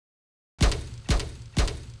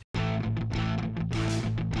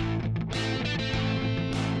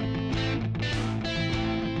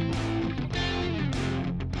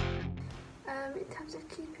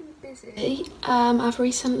busy. I've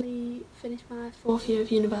recently finished my 4th year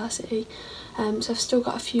of university, so I've still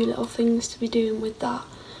got a few little things to be doing with that,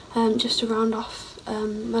 just to round off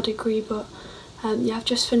my degree, but yeah, I've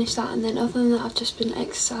just finished that, and then other than that I've just been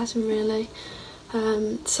exercising really,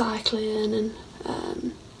 cycling and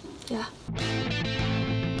yeah.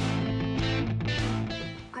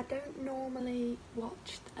 I don't normally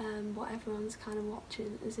watch what everyone's kind of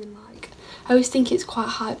watching, as in like, I always think it's quite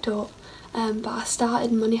hyped up, but I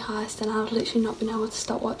started Money Heist and I've literally not been able to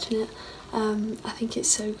stop watching it. I think it's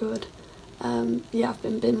so good. Yeah, I've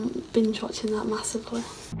been binge watching that massively.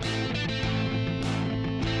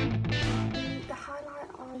 The highlight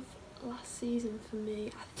of last season for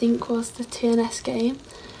me, I think, was the TNS game.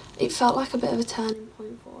 It felt like a bit of a turning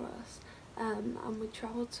point for us. And we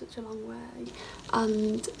travelled such a long way,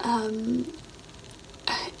 and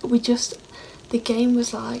the game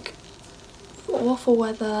was like awful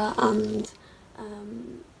weather, and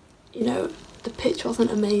you know, the pitch wasn't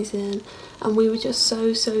amazing, and we were just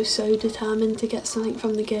so determined to get something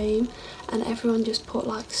from the game, and everyone just put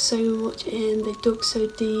like so much in, they dug so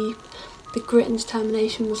deep, the grit and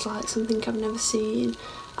determination was like something I've never seen,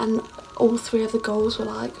 and all 3 of the goals were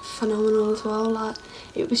like phenomenal as well. Like,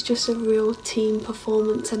 it was just a real team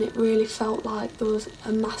performance, and it really felt like there was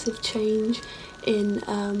a massive change in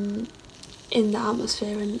the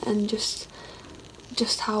atmosphere and just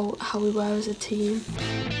how we were as a team.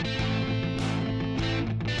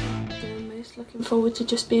 I'm most looking forward to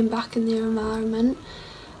just being back in the environment.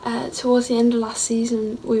 Towards the end of last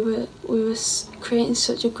season, we were creating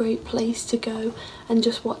such a great place to go and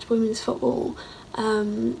just watch women's football,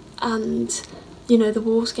 and you know, the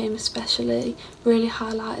Wolves game especially really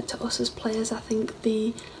highlighted to us as players, I think,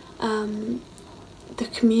 the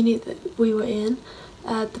community that we were in.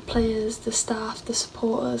 The players, the staff, the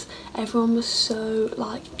supporters, everyone was so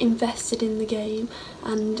like invested in the game,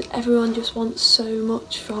 and everyone just wants so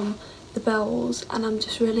much from the Bells, and I'm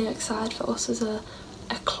just really excited for us as a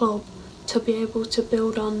club to be able to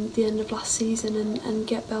build on the end of last season and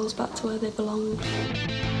get Bells back to where they belong.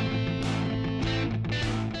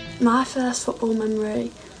 My first football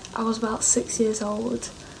memory, I was about 6 years old,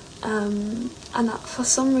 and for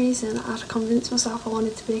some reason I'd convinced myself I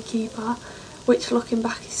wanted to be a keeper, which looking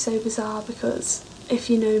back is so bizarre because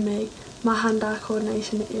if you know me, my hand-eye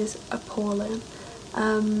coordination is appalling.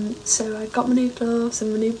 So I got my new gloves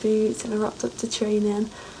and my new boots and I rocked up to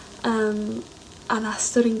training, and I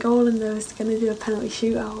stood in goal and they was going to do a penalty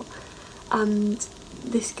shootout, and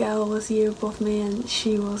this girl was a year above me and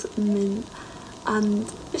she was mint, and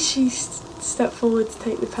she stepped forward to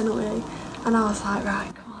take the penalty, and I was like,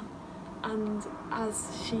 right, come on, and as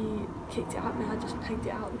she kicked it at me I just pegged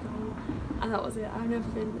it out the goal, and that was it. I've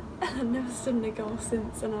never stood in a goal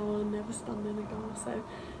since, and I will never stand in a goal, so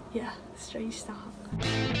yeah, strange start.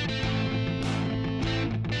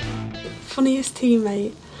 Funniest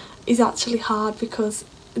teammate is actually hard because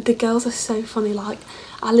the girls are so funny. Like,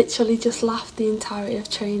 I literally just laughed the entirety of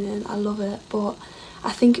training. I love it, but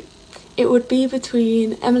I think it would be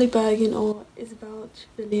between Emily Bergen or Isabel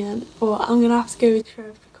Trevelyan, but I'm gonna have to go with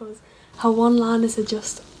Trev because her one-liners are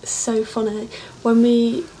just so funny. When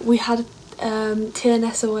we had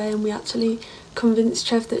TNS away, and we actually convinced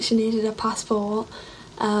Trev that she needed a passport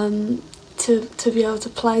to be able to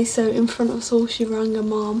play, so in front of us all she rang her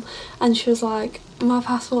mum and she was like, my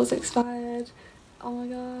passport's expired, oh my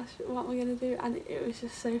gosh, what am I gonna do? And it was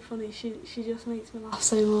just so funny. She just makes me laugh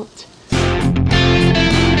so much.